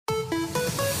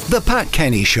The Pat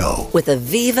Kenny Show with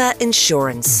Aviva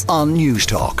Insurance on News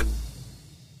Talk.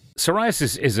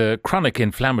 Psoriasis is a chronic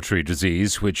inflammatory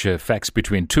disease which affects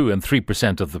between 2 and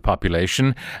 3% of the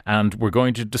population, and we're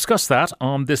going to discuss that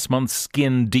on this month's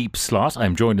Skin Deep slot.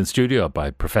 I'm joined in studio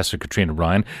by Professor Catriona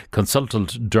Ryan,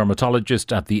 consultant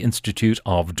dermatologist at the Institute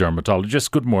of Dermatologists.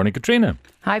 Good morning, Catriona.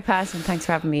 Hi Pat, and thanks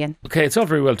for having me in. Okay, it's all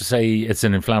very well to say it's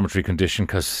an inflammatory condition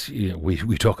because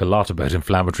we talk a lot about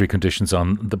inflammatory conditions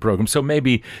on the programme. So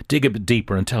maybe dig a bit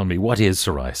deeper and tell me, what is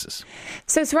psoriasis?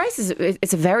 So psoriasis,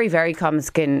 it's a very, very common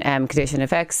skin condition. It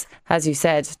affects, as you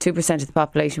said, 2% of the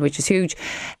population, which is huge.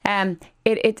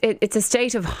 It's a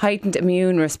state of heightened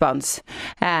immune response.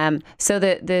 So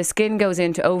the skin goes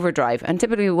into overdrive, and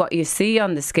typically what you see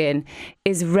on the skin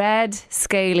is red,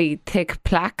 scaly, thick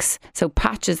plaques, so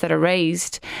patches that are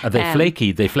raised. Are they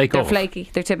flaky? They flake off? They're flaky.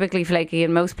 They're typically flaky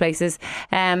in most places.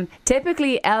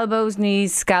 Typically elbows,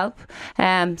 knees, scalp,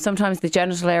 sometimes the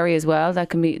genital area as well. That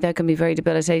can be very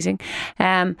debilitating.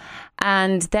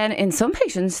 And then in some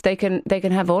patients, they can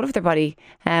have all of their body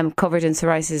covered in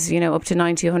psoriasis, up to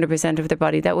 90-100% of their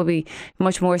body. That would be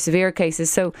much more severe cases.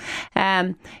 So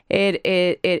it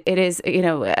is,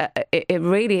 it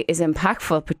really is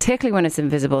impactful, particularly when it's in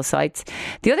visible sites.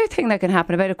 The other thing that can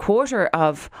happen, about a quarter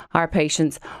of our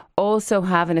patients also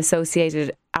have an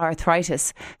associated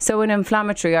arthritis. So an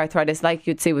inflammatory arthritis, like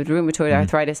you'd see with rheumatoid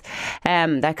arthritis,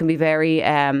 that can be very,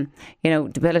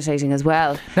 debilitating as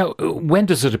well. Now, when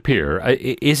does it appear?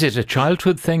 Is it a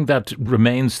childhood thing that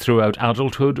remains throughout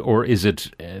adulthood, or is it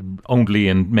only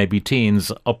in maybe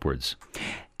teens upwards?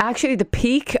 Actually, the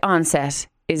peak onset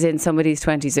is in somebody's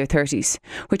 20s or 30s,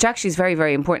 which actually is very,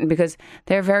 very important because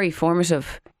they're very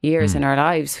formative years in our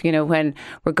lives. When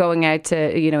we're going out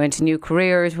to, into new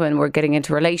careers, when we're getting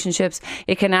into relationships,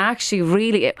 it can actually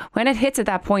really, when it hits at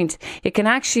that point, it can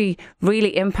actually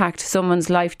really impact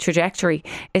someone's life trajectory,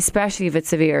 especially if it's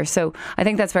severe. So I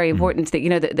think that's very important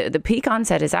that, the peak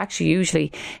onset is actually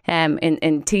usually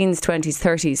in teens,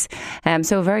 20s, 30s.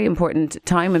 So a very important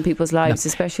time in people's lives,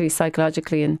 especially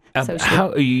psychologically and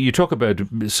socially. You talk about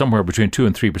somewhere between 2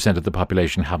 and 3% of the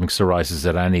population having psoriasis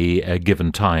at any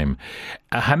given time.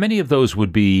 How many of those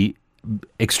would be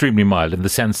extremely mild, in the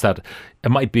sense that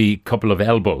it might be a couple of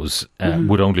elbows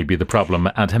would only be the problem,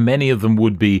 and how many of them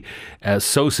would be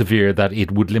so severe that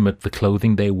it would limit the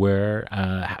clothing they wear,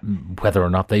 whether or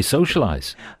not they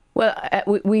socialise? Well,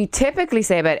 we typically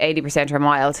say about 80% are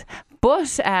mild.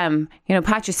 But,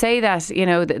 Pat, you say that,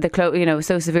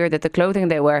 so severe that the clothing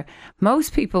they wear,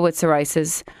 most people with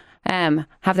psoriasis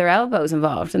have their elbows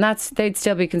involved, and they'd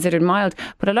still be considered mild.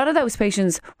 But a lot of those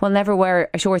patients will never wear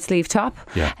a short sleeve top,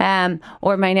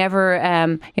 or may never,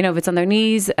 if it's on their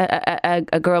knees,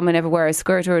 a girl may never wear a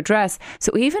skirt or a dress.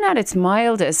 So even at its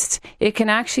mildest, it can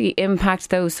actually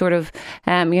impact those sort of,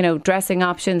 dressing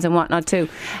options and whatnot too.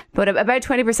 But about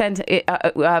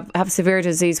 20% have severe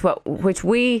disease, which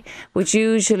we would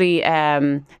usually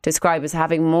describe as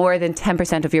having more than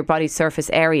 10% of your body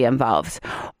surface area involved,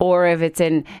 or if it's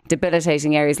in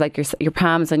debilitating areas like your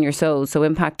palms and your soles, so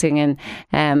impacting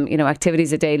in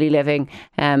activities of daily living,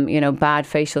 bad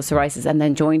facial psoriasis, and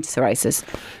then joint psoriasis.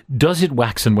 Does it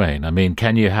wax and wane? I mean,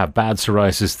 can you have bad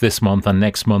psoriasis this month and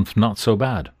next month not so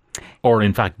bad, or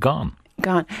in fact gone?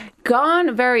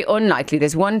 Gone, very unlikely.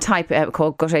 There's one type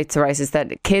called guttate psoriasis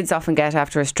that kids often get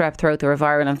after a strep throat or a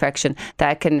viral infection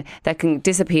that can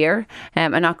disappear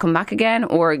and not come back again,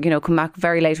 or come back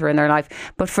very later in their life.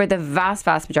 But for the vast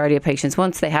majority of patients,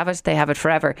 once they have it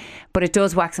forever. But it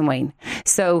does wax and wane.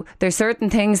 So there's certain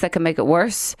things that can make it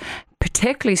worse.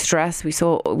 Particularly stress. We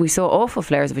saw awful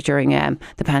flares of it during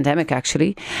the pandemic,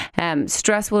 actually.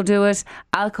 Stress will do it.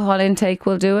 Alcohol intake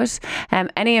will do it.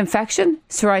 Any infection,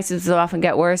 psoriasis will often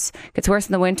get worse. Gets worse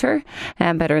in the winter,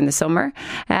 better in the summer.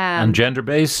 And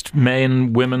gender-based,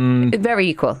 men, women? Very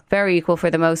equal for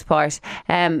the most part.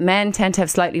 Men tend to have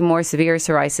slightly more severe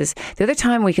psoriasis. The other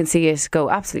time we can see it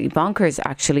go absolutely bonkers,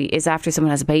 actually, is after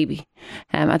someone has a baby.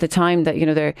 At the time that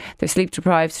they're sleep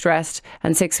deprived, stressed,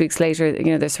 and 6 weeks later,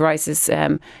 their psoriasis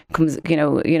comes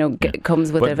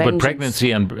with a vengeance. But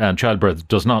pregnancy and childbirth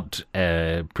does not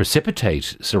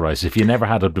precipitate psoriasis. If you never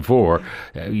had it before,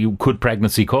 could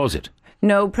pregnancy cause it?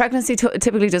 No, pregnancy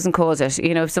typically doesn't cause it.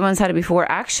 If someone's had it before,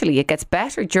 actually it gets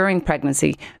better during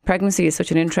pregnancy. Pregnancy is such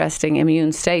an interesting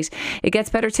immune state. It gets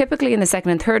better typically in the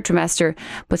second and third trimester,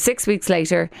 but 6 weeks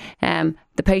later,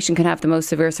 the patient can have the most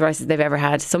severe psoriasis they've ever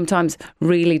had, sometimes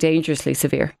really dangerously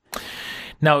severe.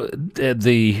 Now,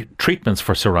 the treatments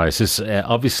for psoriasis,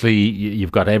 obviously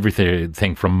you've got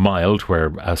everything from mild,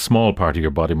 where a small part of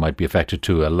your body might be affected,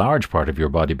 to a large part of your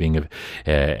body being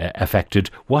affected.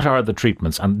 What are the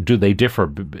treatments, and do they differ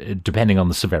depending on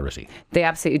the severity? They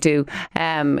absolutely do.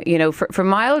 For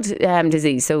mild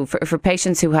disease, so for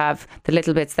patients who have the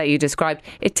little bits that you described,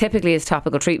 it typically is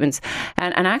topical treatments.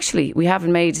 And actually, we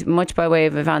haven't made much by way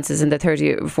of advances in the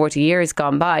 30 or 40 years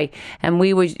gone by. And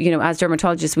we would, as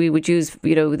dermatologists, we would use,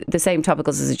 the same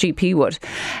topicals as a GP would.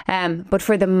 But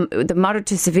for the moderate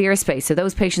to severe space, so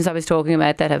those patients I was talking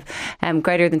about that have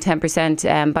greater than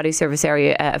 10% body surface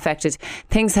area affected,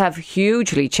 things have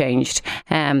hugely changed,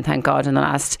 thank God, in the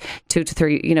last 2 to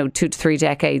 3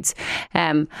 decades.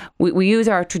 We use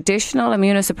our traditional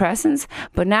immunosuppressants,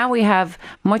 but now we have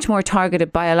much more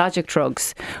targeted biologic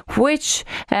drugs, which,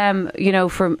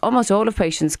 for almost all of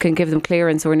patients can give them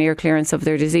clearance or near clearance of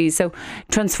their disease. So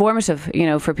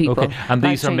transformative, for people. Okay. And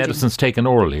these are medicines taken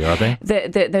orally, are they?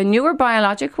 The newer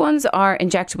biologic ones are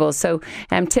injectables. So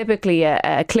typically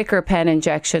a clicker pen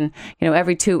injection,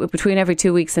 between every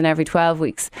 2 weeks and every 12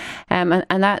 weeks. And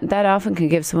that often can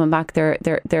give someone back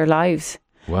their lives.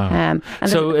 Wow.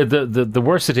 So the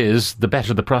worse it is, the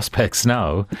better the prospects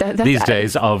now these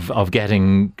days of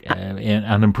getting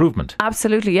an improvement.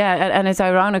 Absolutely, yeah. And it's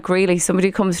ironic, really.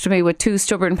 Somebody comes to me with 2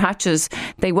 stubborn patches.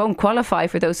 They won't qualify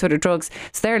for those sort of drugs.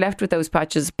 So they're left with those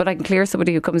patches. But I can clear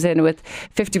somebody who comes in with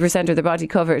 50% of their body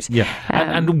covered. Yeah.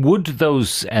 And would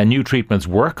those new treatments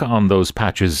work on those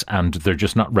patches, and they're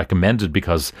just not recommended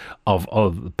because of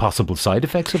possible side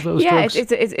effects of those drugs? Yeah,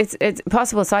 it's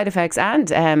possible side effects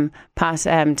and, Pat,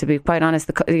 to be quite honest,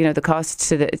 the cost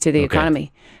to the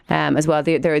economy as well.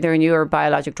 They're newer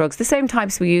biologic drugs, the same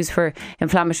types we use for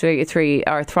inflammatory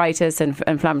arthritis and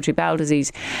inflammatory bowel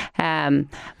disease.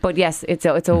 But yes,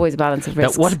 it's always a balance of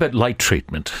risks. Now, what about light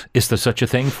treatment? Is there such a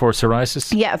thing for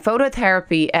psoriasis? Yeah,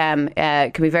 phototherapy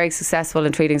can be very successful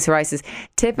in treating psoriasis.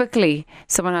 Typically,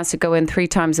 someone has to go in 3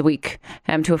 times a week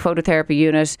to a phototherapy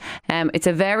unit. It's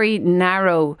a very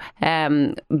narrow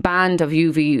band of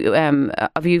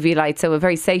UV light, so a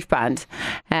very safe band.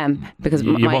 Because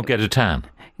you won't get a tan.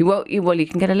 You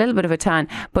can get a little bit of a tan,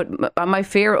 but my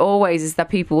fear always is that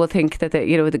people will think that they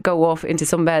go off into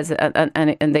sunbeds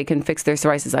and they can fix their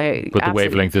psoriasis. But the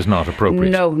wavelength is not appropriate.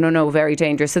 No, very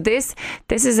dangerous. So this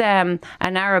is a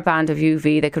narrow band of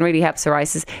UV that can really help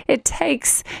psoriasis. It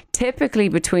takes typically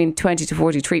between 20 to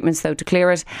 40 treatments though to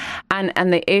clear it,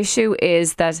 and the issue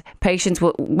is that patients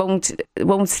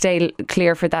won't stay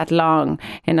clear for that long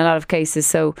in a lot of cases.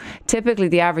 So typically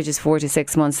the average is 4 to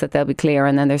 6 months that they'll be clear,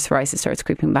 and then their psoriasis starts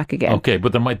creeping back again. Okay,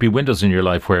 but there might be windows in your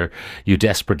life where you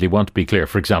desperately want to be clear.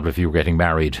 For example, if you were getting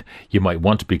married, you might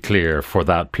want to be clear for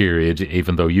that period,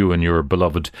 even though you and your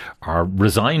beloved are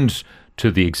resigned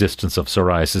to the existence of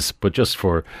psoriasis, but just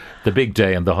for the big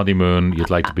day and the honeymoon, you'd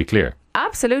like to be clear.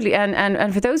 Absolutely,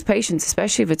 and for those patients,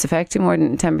 especially if it's affecting more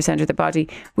than 10% of the body,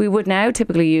 we would now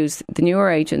typically use the newer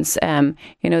agents. If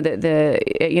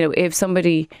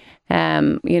somebody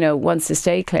wants to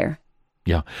stay clear.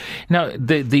 Yeah. Now,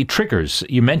 the triggers,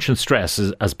 you mentioned stress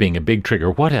as being a big trigger.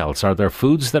 What else? Are there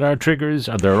foods that are triggers?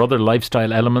 Are there other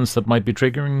lifestyle elements that might be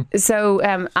triggering? So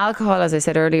alcohol, as I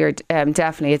said earlier,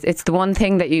 definitely. It's the one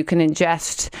thing that you can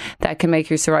ingest that can make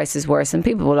your psoriasis worse. And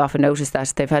people will often notice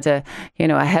that they've had a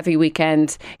heavy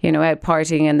weekend, out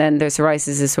partying, and then their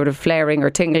psoriasis is sort of flaring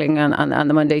or tingling on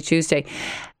the Monday, Tuesday.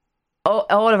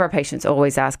 All of our patients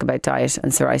always ask about diet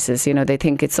and psoriasis. They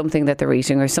think it's something that they're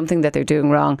eating or something that they're doing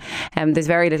wrong. There's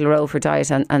very little role for diet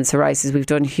and psoriasis. We've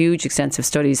done huge, extensive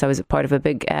studies. I was part of a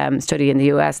big study in the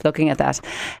US looking at that.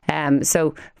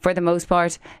 So for the most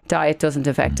part, diet doesn't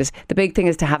affect it. The big thing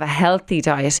is to have a healthy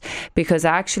diet, because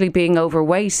actually being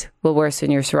overweight will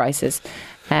worsen your psoriasis.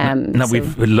 Now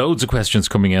we've loads of questions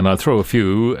coming in. I'll throw a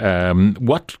few.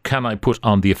 What can I put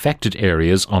on the affected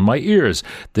areas on my ears?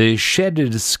 The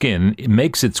shedded skin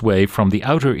makes its way from the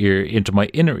outer ear into my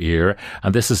inner ear,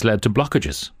 and this has led to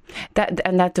blockages.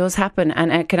 That does happen,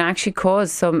 and it can actually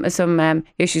cause some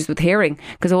issues with hearing,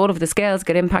 because all of the scales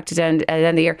get impacted down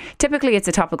the ear. Typically, it's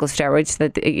a topical steroid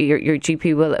that your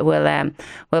GP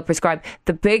will prescribe.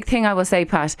 The big thing I will say,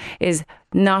 Pat, is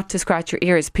not to scratch your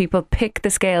ears. People pick the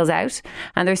scales out,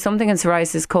 and there's something in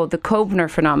psoriasis called the Koebner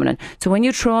phenomenon. So when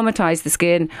you traumatize the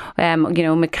skin,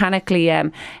 mechanically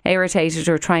irritate it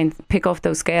or try and pick off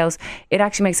those scales, it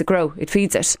actually makes it grow. It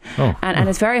feeds it, and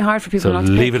it's very hard for people not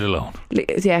to leave it alone.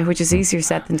 Yeah, which is easier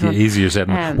said than done. Easier said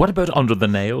than done. What about under the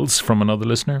nails, from another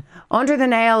listener? Under the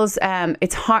nails,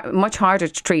 it's much harder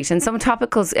to treat, and some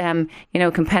topicals,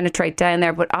 can penetrate down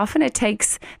there, but often it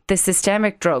takes the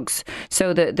systemic drugs,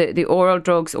 so the oral old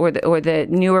drugs or the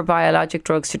newer biologic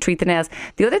drugs to treat the nails.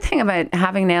 The other thing about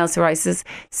having nail psoriasis,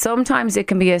 sometimes it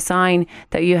can be a sign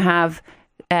that you have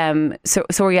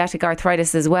psoriatic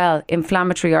arthritis as well,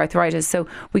 inflammatory arthritis. So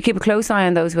we keep a close eye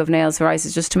on those who have nail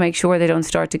psoriasis just to make sure they don't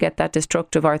start to get that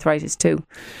destructive arthritis too.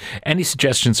 Any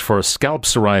suggestions for scalp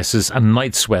psoriasis and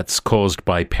night sweats caused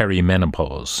by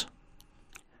perimenopause?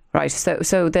 Right,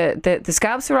 so the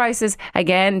scalp psoriasis,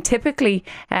 again, typically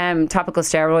topical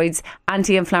steroids,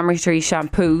 anti-inflammatory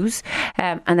shampoos,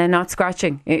 and then not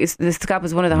scratching. The scalp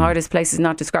is one of the hardest places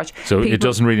not to scratch. So it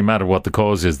doesn't really matter what the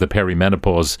cause is. The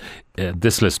perimenopause,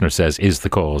 this listener says, is the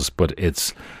cause, but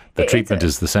the treatment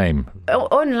is the same.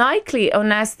 Unlikely,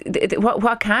 unless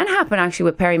what can happen actually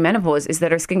with perimenopause is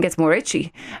that our skin gets more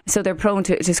itchy, so they're prone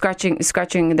to scratching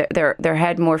their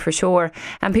head more for sure.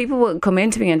 And people will come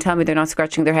into me and tell me they're not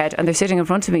scratching their head, and they're sitting in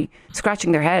front of me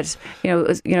scratching their head.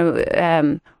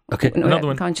 Okay, another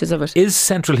one. Conscious of it. Is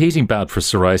central heating bad for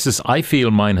psoriasis? I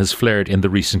feel mine has flared in the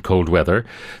recent cold weather.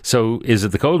 So is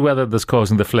it the cold weather that's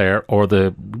causing the flare or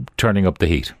the turning up the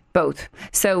heat? Both.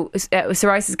 So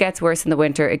psoriasis gets worse in the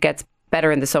winter. It gets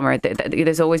better in the summer.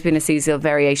 There's always been a seasonal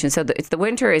variation. So the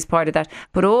winter is part of that.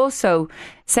 But also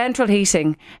central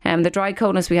heating, the dry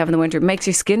coldness we have in the winter makes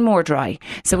your skin more dry.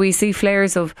 So we see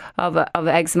flares of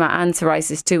eczema and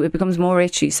psoriasis too. It becomes more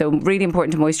itchy. So really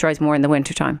important to moisturise more in the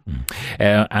winter time.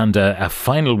 And a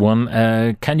final one.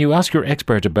 Can you ask your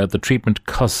expert about the treatment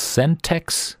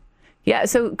Cosentyx? Yeah,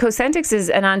 so Cosentyx is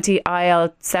an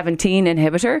anti-IL-17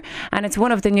 inhibitor, and it's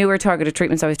one of the newer targeted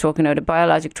treatments I was talking about, a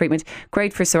biologic treatment,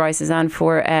 great for psoriasis and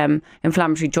for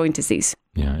inflammatory joint disease.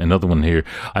 Yeah, another one here.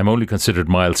 I'm only considered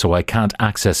mild, so I can't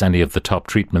access any of the top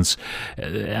treatments.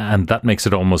 And that makes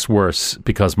it almost worse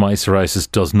because my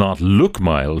psoriasis does not look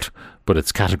mild, but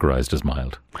it's categorised as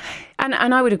mild.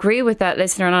 And I would agree with that,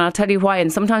 listener, and I'll tell you why.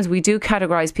 And sometimes we do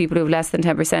categorise people who have less than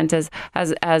 10%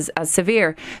 as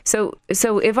severe. So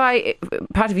if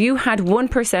Pat, if you had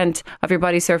 1% of your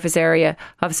body surface area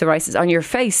of psoriasis on your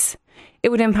face, it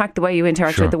would impact the way you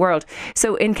interact with the world.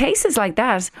 So in cases like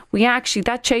that,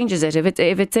 that changes it.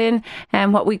 If it's in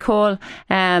what we call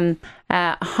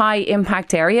high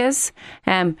impact areas,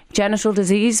 genital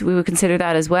disease, we would consider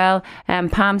that as well.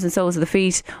 Palms and soles of the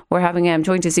feet, or having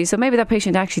joint disease. So maybe that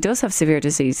patient actually does have severe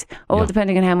disease, all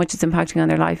depending on how much it's impacting on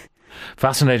their life.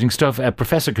 Fascinating stuff.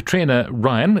 Professor Catriona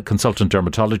Ryan, consultant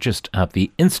dermatologist at the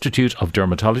Institute of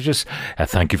Dermatologists.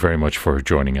 Thank you very much for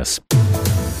joining us.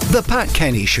 The Pat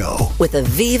Kenny Show. With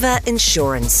Aviva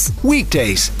Insurance.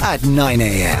 Weekdays at 9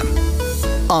 a.m.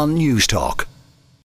 on News Talk.